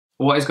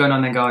What is going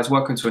on then, guys?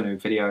 Welcome to a new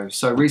video.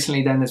 So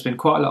recently then there's been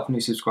quite a lot of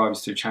new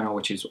subscribers to the channel,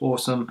 which is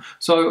awesome.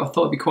 So I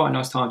thought it'd be quite a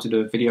nice time to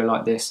do a video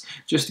like this,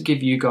 just to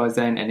give you guys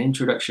then an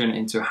introduction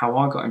into how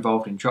I got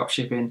involved in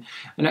dropshipping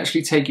and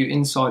actually take you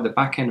inside the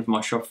back end of my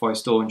Shopify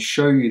store and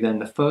show you then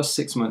the first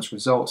 6 months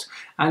results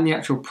and the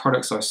actual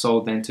products I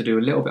sold then to do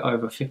a little bit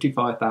over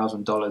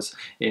 $55,000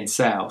 in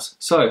sales.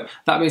 So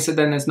that being said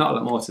then, there's not a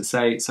lot more to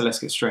say, so let's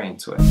get straight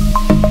into it.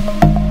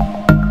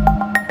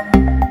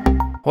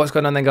 What's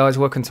going on then, guys?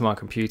 Welcome to my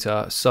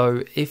computer.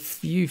 So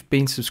if you've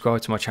been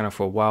subscribed to my channel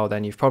for a while,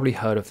 then you've probably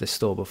heard of this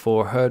store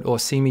before, heard or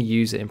seen me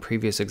use it in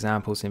previous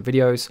examples in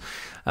videos.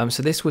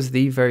 So this was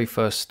the very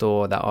first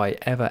store that I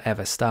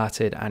ever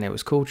started, and it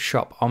was called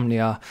Shop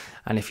Omnia.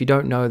 And if you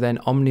don't know, then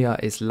Omnia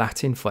is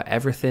Latin for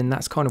everything.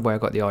 That's kind of where I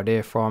got the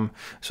idea from.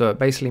 So it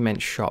basically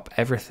meant shop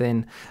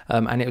everything,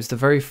 and it was the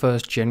very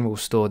first general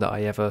store that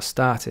I ever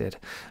started.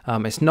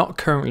 It's not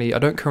currently, I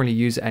don't currently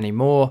use it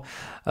anymore,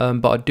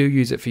 but I do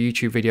use it for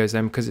YouTube videos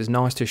then, because it's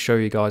nice to show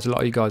you guys. A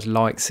lot of you guys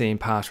like seeing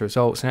past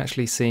results and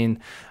actually seeing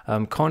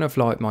kind of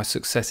like my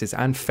successes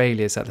and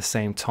failures at the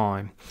same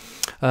time.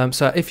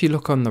 So if you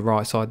look on the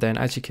right side then,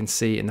 as you can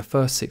see, in the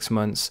first 6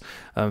 months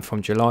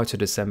from July to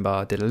December,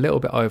 I did a little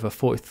bit over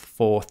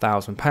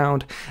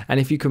 £44,000, and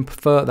if you can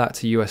convert that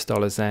to US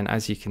dollars then,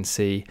 as you can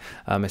see,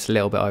 it's a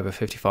little bit over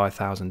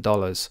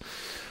 $55,000.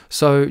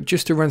 So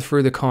just to run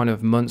through the kind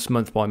of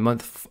month by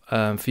month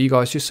for you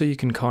guys, just so you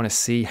can kind of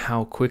see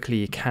how quickly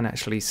you can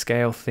actually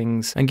scale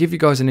things and give you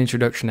guys an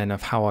introduction then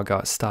of how I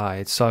got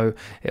started. So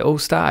it all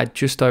started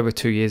just over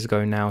 2 years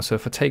ago now. So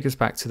if I take us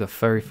back to the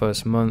very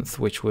first month,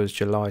 which was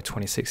July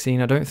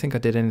 2016, I don't think I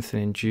did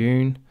anything in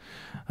June.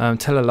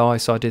 Tell a lie,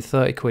 so I did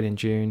 30 quid in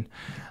June.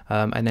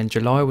 And then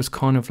July was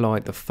kind of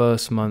like the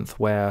first month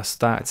where I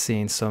started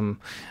seeing some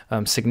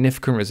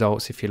significant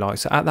results, if you like.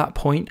 So at that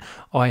point,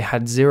 I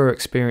had zero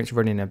experience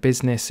running a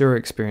business, zero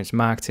experience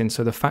marketing.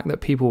 So the fact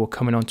that people were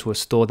coming onto a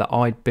store that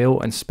I'd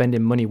built and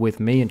spending money with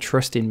me and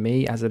trusting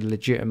me as a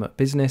legitimate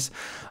business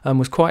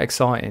was quite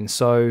exciting.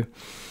 So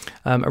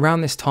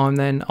around this time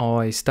then,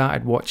 I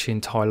started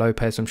watching Tai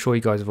Lopez. I'm sure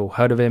you guys have all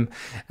heard of him,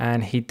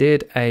 and he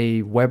did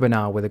a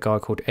webinar with a guy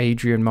called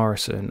Adrian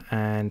Morrison,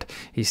 and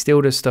he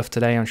still does stuff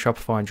today on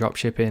Shopify and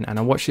dropshipping. And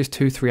I watched this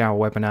 2-3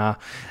 hour webinar,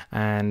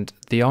 and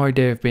the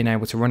idea of being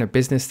able to run a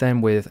business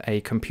then with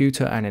a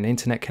computer and an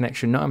internet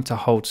connection, not having to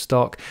hold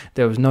stock,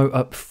 there was no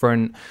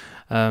upfront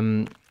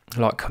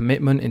like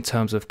commitment in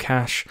terms of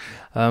cash,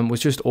 was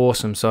just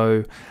awesome.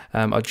 So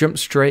I jumped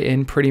straight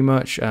in pretty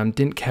much,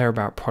 didn't care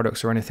about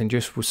products or anything,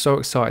 just was so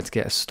excited to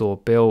get a store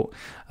built.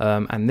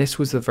 And this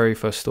was the very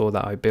first store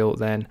that I built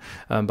then,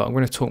 but I'm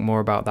going to talk more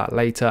about that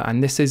later.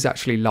 And this is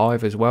actually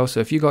live as well, so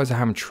if you guys are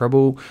having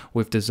trouble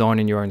with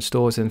designing your own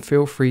stores, then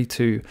feel free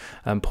to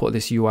put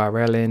this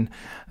URL in,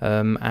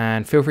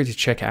 and feel free to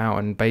check it out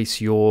and base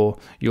your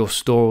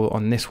store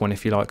on this one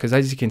if you like, because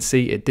as you can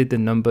see, it did the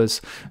numbers.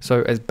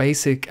 So as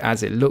basic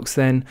as it looks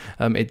then,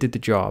 it did the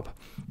job.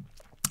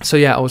 So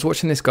yeah, I was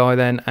watching this guy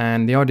then,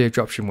 and the idea of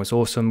dropshipping was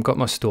awesome. Got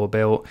my store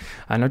built,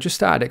 and I just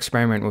started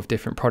experimenting with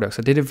different products.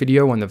 I did a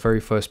video on the very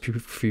first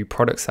few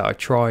products that I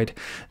tried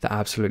that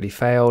absolutely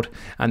failed,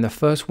 and the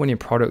first winning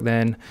product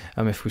then,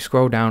 if we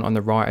scroll down on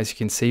the right, as you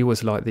can see,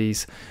 was like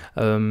these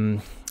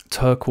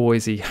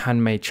turquoisey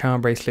handmade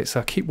charm bracelets.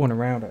 So I keep one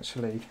around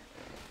actually.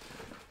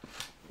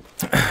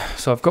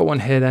 So I've got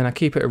one here then, I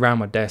keep it around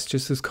my desk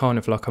just as kind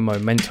of like a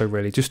memento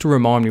really, just to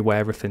remind me where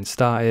everything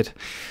started.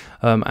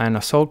 And I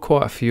sold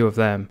quite a few of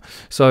them.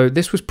 So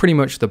this was pretty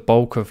much the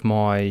bulk of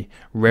my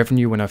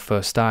revenue when I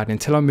first started,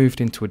 until I moved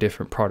into a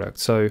different product.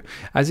 So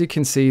as you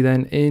can see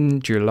then,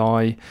 in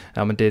July,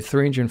 I did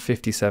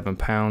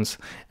 £357,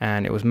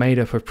 and it was made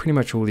up of pretty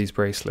much all these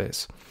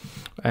bracelets.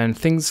 And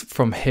things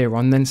from here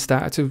on then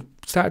started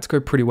to go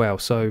pretty well.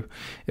 So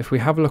if we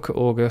have a look at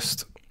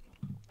August,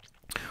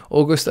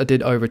 I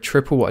did over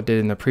triple what I did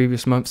in the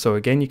previous month. So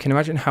again, you can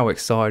imagine how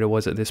excited I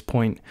was at this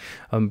point,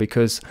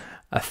 because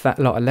like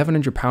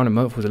 £1,100 a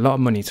month was a lot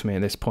of money to me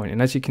at this point.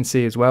 And as you can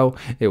see as well,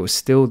 it was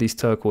still these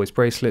turquoise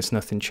bracelets,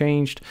 nothing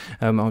changed.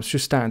 I was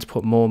just starting to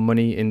put more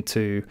money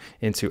into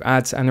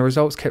ads, and the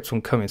results kept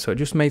on coming. So it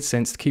just made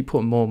sense to keep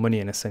putting more money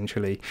in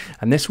essentially.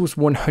 And this was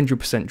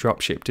 100%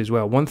 drop shipped as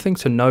well. One thing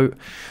to note,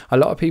 a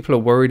lot of people are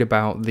worried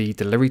about the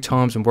delivery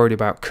times and worried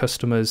about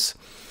customers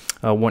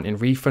wanting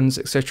refunds,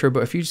 etc.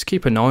 But if you just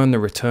keep an eye on the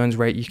returns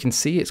rate, you can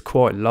see it's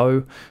quite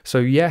low. So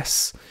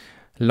yes,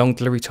 long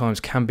delivery times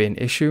can be an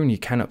issue and you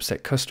can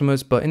upset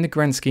customers, but in the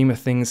grand scheme of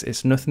things,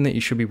 it's nothing that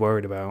you should be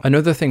worried about.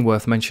 Another thing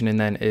worth mentioning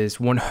then is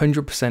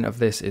 100% of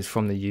this is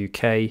from the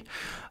UK.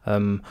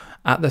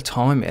 At the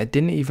time, it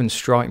didn't even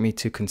strike me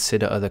to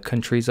consider other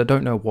countries. I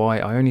don't know why.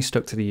 I only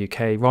stuck to the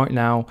UK. Right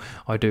now,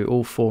 I do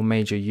all 4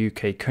 major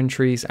UK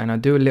countries, and I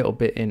do a little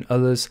bit in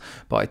others,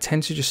 but I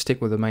tend to just stick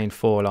with the main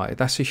 4. Like,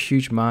 that's a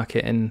huge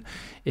market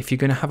if you're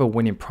going to have a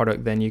winning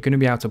product, then you're going to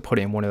be able to put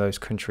it in one of those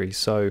countries.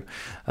 So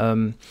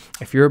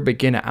if you're a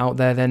beginner out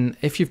there, then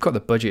if you've got the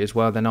budget as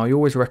well, then I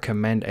always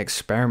recommend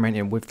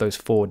experimenting with those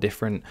 4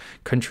 different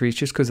countries,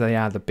 just because they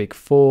are the big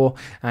 4,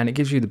 and it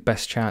gives you the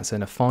best chance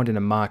then of finding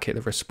a market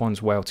that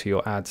responds well to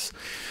your ads.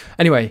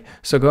 Anyway,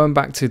 so going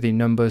back to the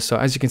numbers, so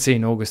as you can see,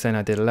 in August then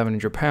I did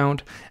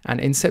 £1,100, and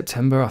in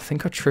September I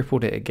think I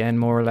tripled it again,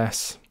 more or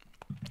less.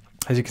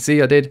 As you can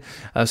see, I did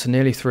so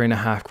nearly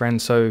 3.5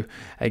 grand. So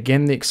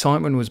again, the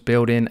excitement was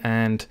building,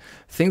 and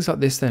things like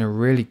this then are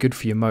really good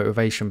for your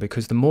motivation,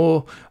 because the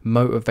more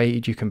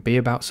motivated you can be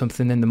about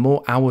something, then the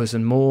more hours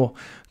and more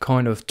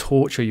kind of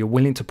torture you're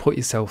willing to put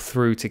yourself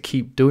through to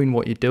keep doing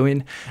what you're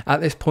doing. At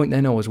this point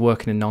then, I was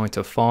working a 9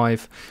 to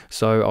 5,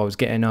 so I was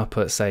getting up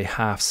at say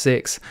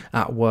 6:30,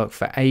 at work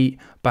for 8,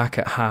 back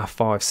at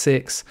 5:30,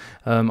 6.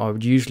 I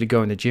would usually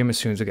go in the gym as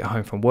soon as I get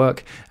home from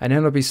work, and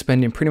then I'd be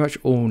spending pretty much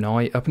all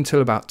night up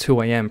until about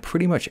 2 a.m.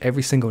 pretty much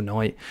every single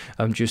night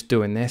just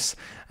doing this.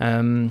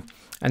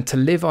 And to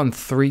live on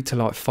 3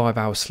 to 5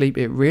 hours sleep,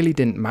 it really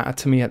didn't matter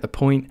to me at the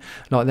point.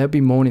 Like, there'd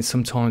be mornings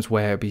sometimes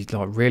where it'd be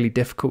like really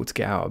difficult to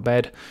get out of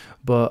bed,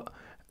 but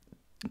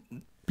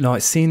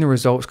like seeing the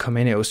results come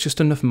in, it was just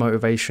enough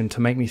motivation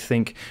to make me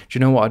think, do you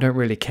know what, I don't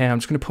really care, I'm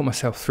just going to put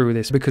myself through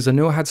this, because I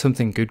knew I had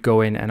something good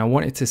going, and I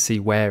wanted to see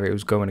where it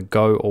was going to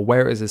go, or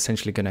where it was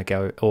essentially going to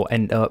go or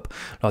end up.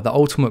 Like, the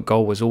ultimate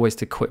goal was always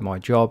to quit my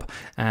job,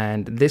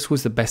 and this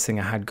was the best thing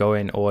I had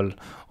going, or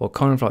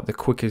kind of like the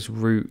quickest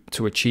route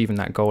to achieving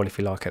that goal, if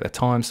you like, at the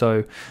time.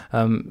 So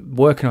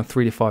working on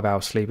 3 to 5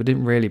 hours sleep, it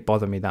didn't really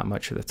bother me that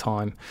much at the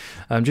time.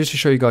 Just to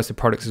show you guys the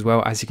products as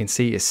well, as you can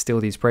see, it's still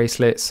these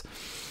bracelets.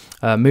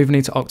 Moving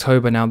into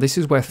October now, this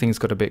is where things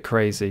got a bit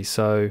crazy.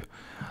 So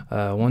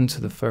 1 to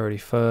the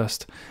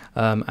 31st,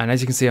 and as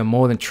you can see, I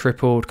more than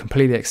tripled,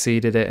 completely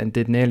exceeded it, and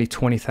did nearly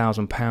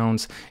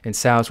 £20,000 in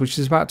sales, which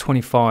is about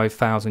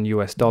 25,000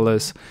 US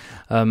dollars.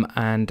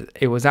 And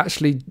it was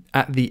actually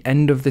at the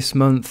end of this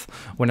month,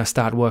 when I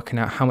started working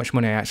out how much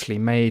money I actually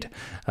made,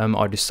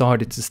 I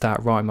decided to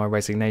start writing my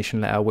resignation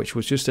letter, which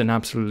was just an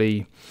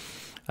absolutely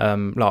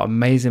like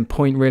amazing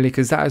point, really,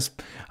 because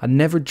I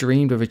never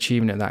dreamed of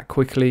achieving it that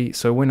quickly.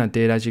 So when I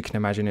did, as you can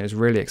imagine, it was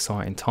really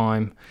exciting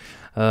time.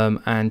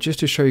 And just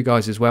to show you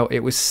guys as well, it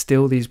was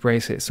still these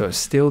bracelets, so it's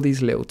still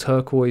these little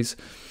turquoise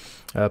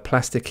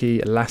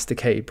plasticky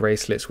elasticated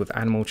bracelets with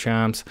animal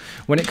charms.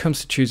 When it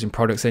comes to choosing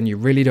products, then you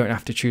really don't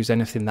have to choose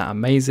anything that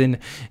amazing.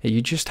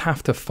 You just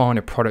have to find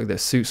a product that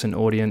suits an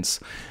audience,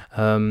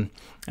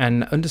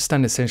 and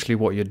understand essentially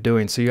what you're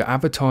doing. So you're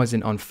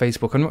advertising on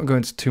Facebook. I'm not going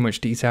into too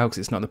much detail because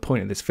it's not the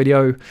point of this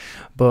video,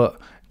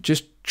 but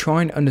just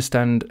try and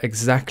understand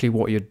exactly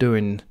what you're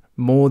doing,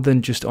 more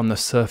than just on the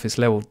surface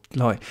level.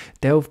 Like,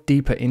 delve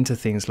deeper into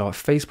things. Like,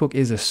 Facebook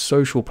is a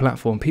social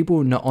platform.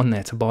 People are not on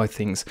there to buy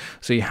things,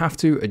 so you have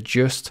to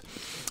adjust.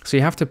 So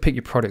you have to pick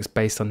your products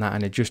based on that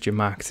and adjust your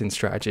marketing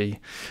strategy.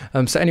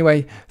 So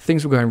anyway,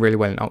 things were going really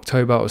well in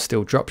October. I was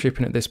still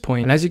dropshipping at this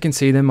point, and as you can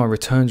see then, my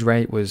returns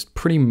rate was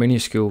pretty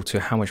minuscule to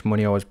how much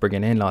money I was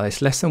bringing in. Like,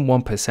 it's less than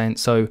 1%,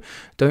 so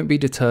don't be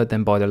deterred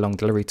then by the long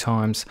delivery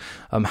times.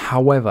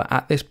 However,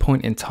 at this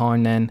point in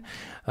time then,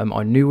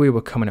 I knew we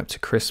were coming up to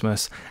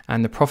Christmas,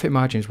 and the profit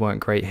margins weren't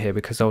great here,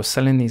 because I was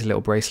selling these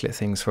little bracelet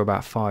things for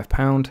about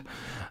 £5.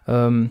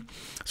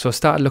 So I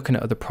started looking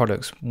at other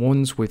products,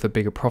 ones with a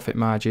bigger profit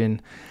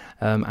margin,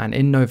 and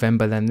in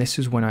November then, this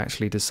is when I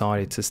actually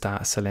decided to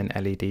start selling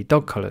LED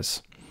dog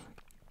collars.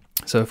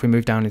 So if we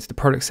move down into the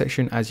product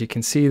section, as you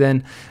can see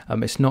then,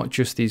 it's not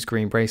just these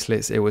green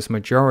bracelets, it was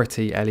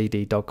majority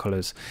LED dog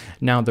collars.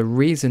 Now, the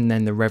reason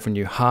then the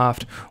revenue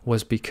halved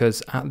was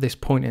because at this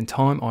point in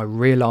time, I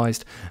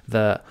realized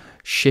that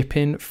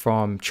shipping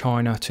from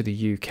China to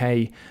the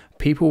UK,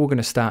 people were going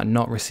to start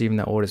not receiving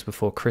their orders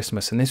before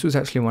Christmas. And this was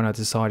actually when I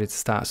decided to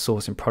start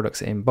sourcing products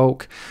in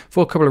bulk,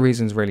 for a couple of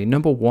reasons really.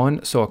 Number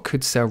one, so I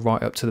could sell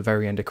right up to the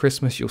very end of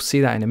Christmas. You'll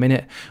see that in a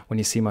minute when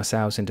you see my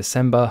sales in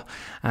December.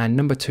 And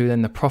number two,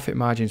 then the profit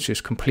margins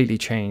just completely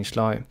changed.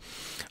 Like,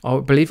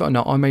 believe it or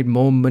not, I made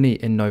more money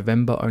in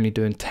November only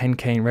doing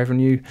 10k in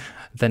revenue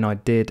than I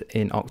did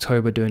in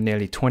October doing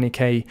nearly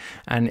 20k.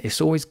 And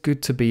it's always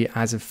good to be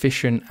as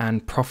efficient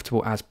and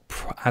profitable as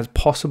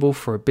possible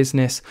for a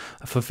business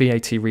for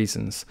VAT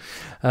reasons.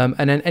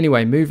 And then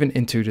anyway, moving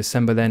into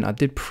December then, I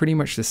did pretty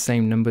much the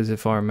same numbers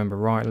if I remember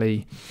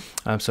rightly.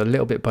 So a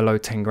little bit below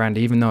 10 grand,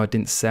 even though I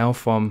didn't sell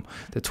from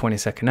the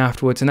 22nd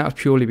afterwards. And that was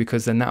purely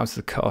because then that was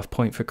the cutoff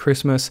point for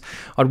Christmas.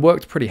 I'd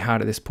worked pretty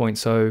hard at this point,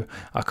 so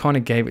I kind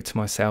of gave it to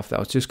myself that I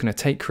was just going to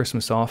take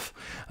Christmas off,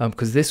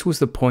 because this was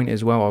the point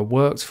as well. I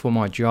worked for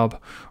my job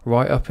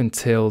right up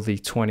until the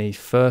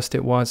 21st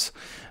it was,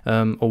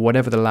 or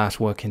whatever the last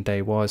working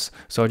day was.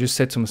 So I just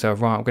said to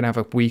myself, right, I'm going to have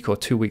a week or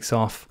 2 weeks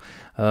off,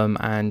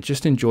 and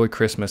just enjoy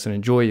Christmas and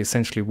enjoy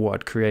essentially what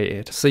I'd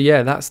created. So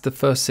yeah, that's the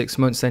first 6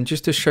 months then,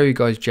 just to show you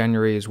guys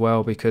January as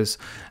well, because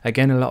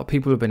again, a lot of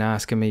people have been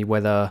asking me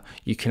whether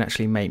you can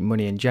actually make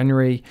money in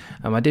January.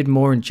 I did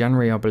more in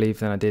January, I believe,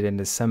 than I did in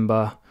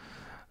December.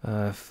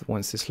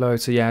 once this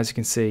loads. So yeah, as you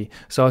can see,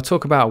 so I'll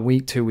talk about a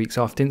week, 2 weeks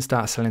off. Didn't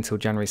start selling until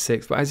January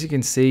 6th, but as you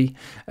can see,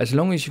 as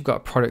long as you've got a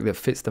product that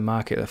fits the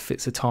market, that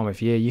fits the time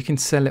of year, you can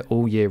sell it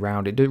all year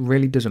round. It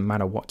really doesn't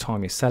matter what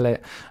time you sell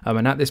it.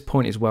 And at this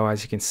point as well,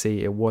 as you can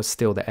see, it was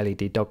still the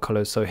LED dog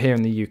colors. So here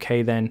in the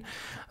UK then,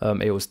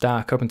 it was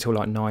dark up until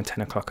like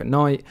 9-10 o'clock at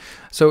night.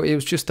 So it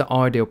was just the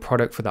ideal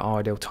product for the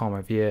ideal time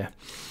of year.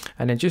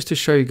 And then just to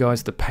show you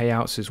guys the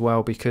payouts as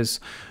well, because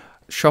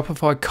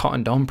Shopify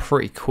cottoned on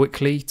pretty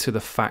quickly to the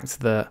fact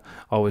that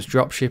I was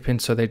drop shipping,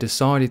 so they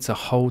decided to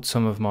hold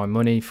some of my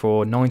money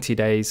for 90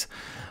 days.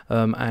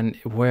 And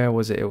where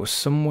was it? It was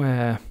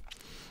somewhere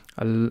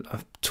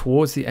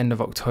towards the end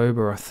of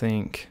October, I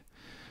think.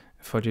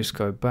 If I just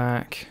go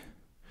back,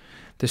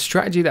 the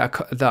strategy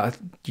that I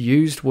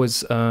used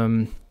was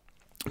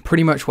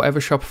pretty much whatever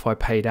Shopify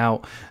paid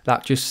out,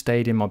 that just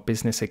stayed in my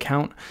business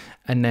account.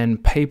 And then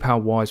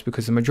PayPal wise,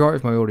 because the majority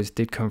of my orders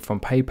did come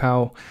from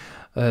PayPal,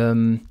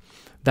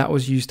 that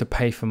was used to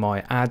pay for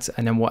my ads,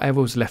 and then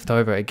whatever was left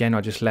over, again, I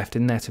just left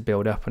in there to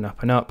build up and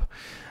up and up.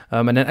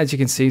 And then as you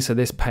can see, so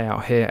this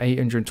payout here,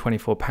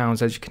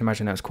 £824, as you can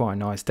imagine, that was quite a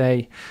nice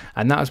day.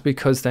 And that was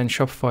because then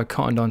Shopify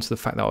cottoned on to the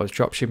fact that I was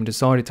dropshipping,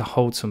 decided to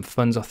hold some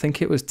funds. I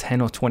think it was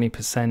 10 or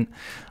 20%,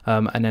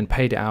 and then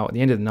paid it out at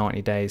the end of the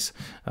 90 days,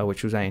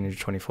 which was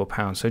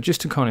 £824. So just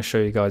to kind of show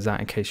you guys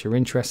that in case you're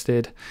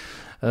interested.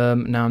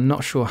 Now I'm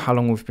not sure how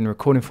long we've been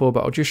recording for,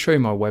 but I'll just show you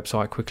my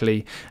website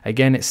quickly.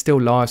 Again, it's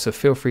still live, so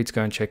feel free to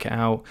go and check it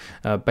out.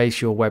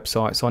 Base your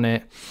websites on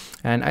it,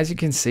 and as you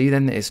can see,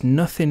 then it's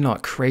nothing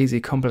like crazy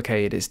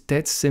complicated. It's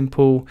dead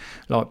simple,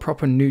 like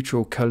proper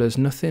neutral colors,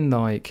 nothing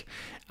like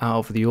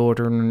out of the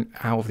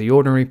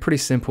ordinary. Pretty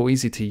simple,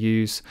 easy to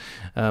use.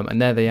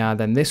 And there they are.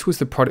 Then this was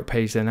the product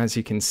page. Then as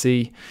you can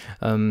see,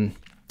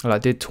 I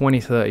did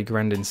 20-30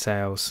 grand in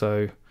sales.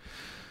 So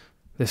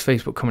this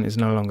Facebook comment is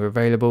no longer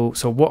available.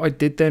 So what I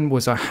did then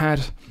was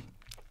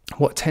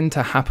what tended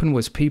to happen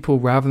was people,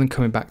 rather than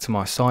coming back to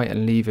my site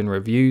and leaving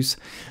reviews,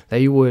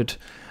 they would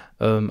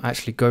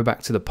actually go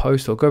back to the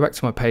post or go back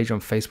to my page on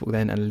Facebook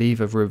then and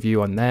leave a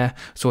review on there.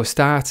 So I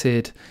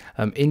started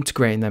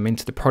integrating them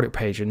into the product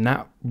page, and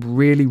that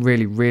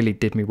really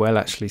did me well.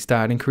 Actually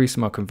started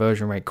increasing my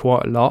conversion rate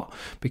quite a lot,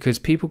 because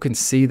people can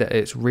see that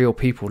it's real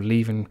people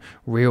leaving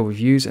real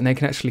reviews, and they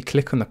can actually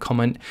click on the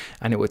comment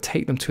and it would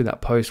take them to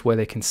that post where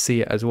they can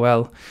see it as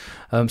well.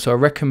 So I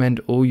recommend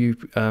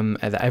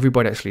that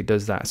everybody actually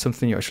does that. It's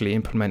something you actually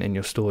implement in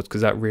your stores,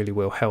 because that really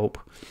will help.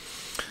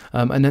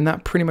 And then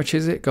that pretty much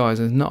is it, guys.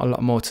 There's not a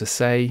lot more to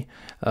say.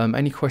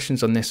 Any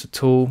questions on this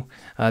at all,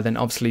 then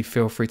obviously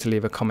feel free to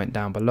leave a comment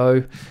down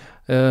below.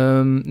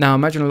 Now, I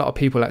imagine a lot of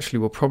people actually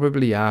will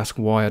probably ask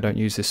why I don't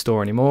use this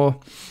store anymore.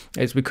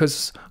 It's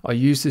because I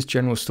use this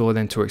general store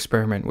then to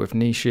experiment with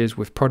niches,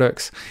 with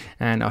products,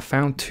 and I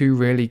found 2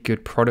 really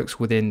good products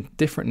within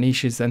different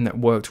niches then that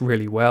worked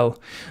really well.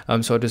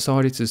 So I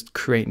decided to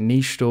create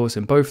niche stores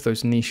in both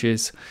those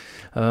niches.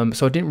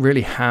 So I didn't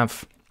really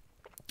have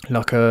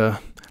like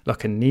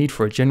a need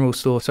for a general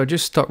store, so I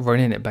just stopped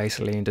running it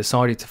basically and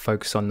decided to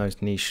focus on those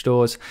niche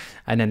stores.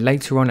 And then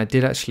later on I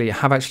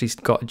have actually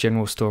got a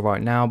general store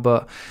right now,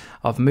 but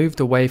I've moved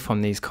away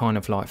from these kind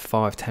of like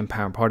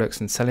 £5-10 products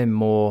and selling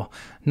more,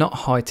 not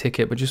high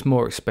ticket, but just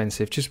more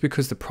expensive, just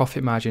because the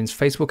profit margins,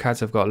 Facebook ads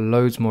have got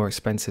loads more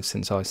expensive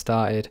since I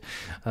started.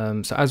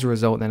 So as a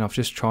result then I've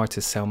just tried to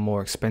sell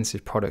more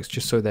expensive products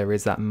just so there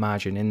is that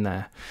margin in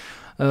there.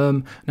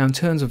 Now in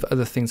terms of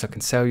other things I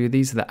can sell you,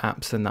 these are the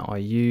apps then that I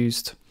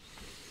used.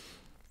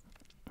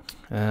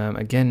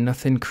 Again,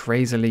 nothing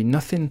crazily,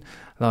 nothing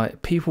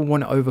like people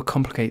want to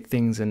overcomplicate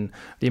things, and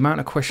the amount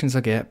of questions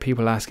I get,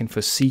 people asking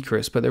for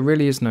secrets, but there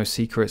really is no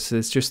secrets.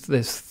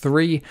 There's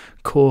 3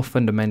 core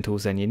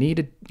fundamentals. And you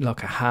need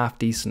like a half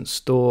decent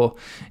store,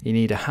 you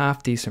need a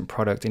half decent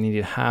product, and you need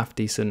a half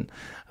decent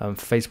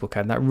Facebook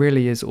ad. That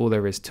really is all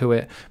there is to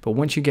it. But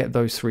once you get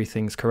those 3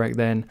 things correct,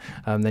 then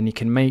you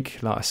can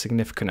make like a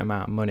significant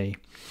amount of money.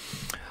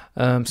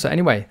 So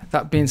anyway,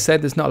 that being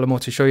said, there's not a lot more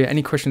to show you.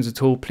 Any questions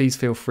at all, please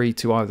feel free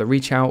to either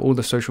reach out. All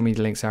the social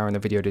media links are in the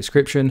video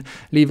description.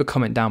 Leave a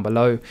comment down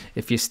below.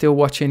 If you're still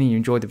watching and you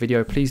enjoyed the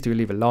video, please do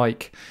leave a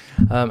like.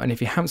 And if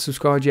you haven't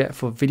subscribed yet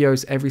for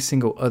videos every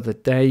single other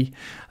day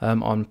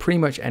on pretty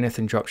much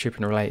anything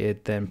dropshipping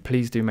related, then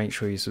please do make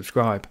sure you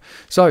subscribe.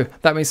 So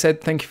that being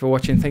said, thank you for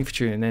watching, thank you for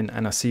tuning in,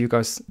 and I'll see you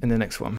guys in the next one.